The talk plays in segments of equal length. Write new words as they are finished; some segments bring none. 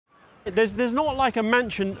There's not like a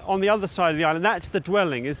mansion on the other side of the island. That's the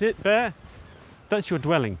dwelling, is it, Bear? That's your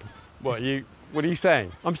dwelling. What are you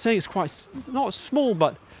saying? I'm saying it's quite, not small,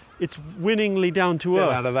 but it's winningly down to earth.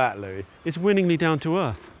 Get out of that, Louis. It's winningly down to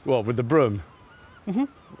earth. What, with the broom? Mm-hmm.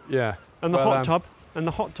 Yeah. And the hot tub. And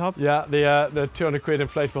the hot tub. Yeah, the 200 quid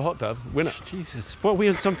inflatable hot tub. Winner. Jesus. What, we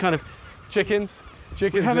had some kind of... Chickens.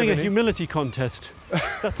 We're having a humility contest.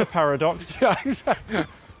 That's a paradox. Yeah, exactly.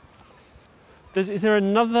 Is there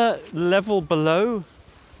another level below?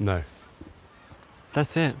 No.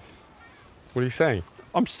 That's it. What are you saying?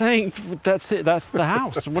 I'm saying that's it. That's the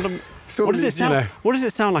house. What does it sound? You know. What does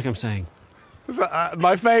it sound like I'm saying?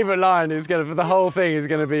 My favourite line is for the whole thing is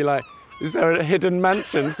going to be like, is there a hidden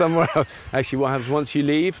mansion somewhere else? Actually, what happens once you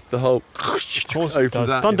leave? The whole Of course it opens does.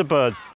 out. Thunderbirds.